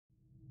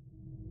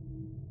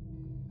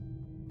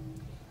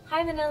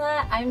Hi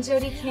Manila, I'm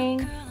Jodi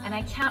King, and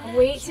I can't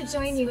wait to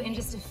join you in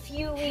just a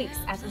few weeks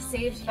at the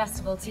Saved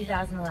Festival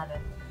 2011.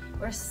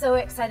 We're so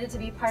excited to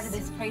be part of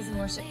this praise and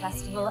worship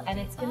festival, and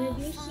it's going to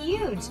be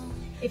huge.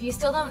 If you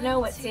still don't know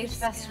what Saved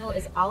Festival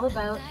is all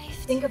about,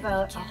 think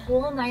about a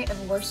whole night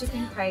of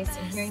worshiping Christ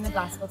and hearing the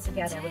gospel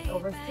together with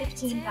over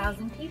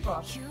 15,000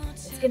 people.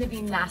 It's going to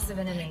be massive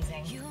and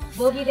amazing.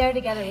 We'll be there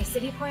together with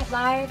City Point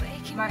Live,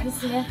 Martin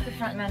Smith, the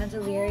frontman of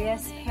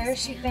Delirious,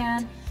 Parachute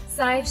Band,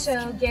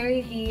 Sideshow,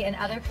 Gary Vee, and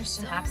other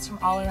Christian acts from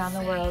all around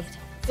the world.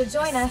 So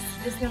join us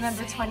this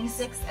November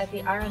 26th at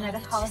the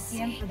Araneta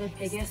Coliseum for the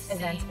biggest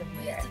event of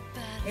the year.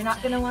 You're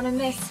not going to want to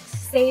miss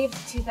Saved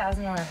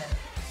 2011.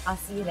 I'll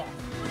see you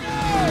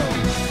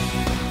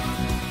there.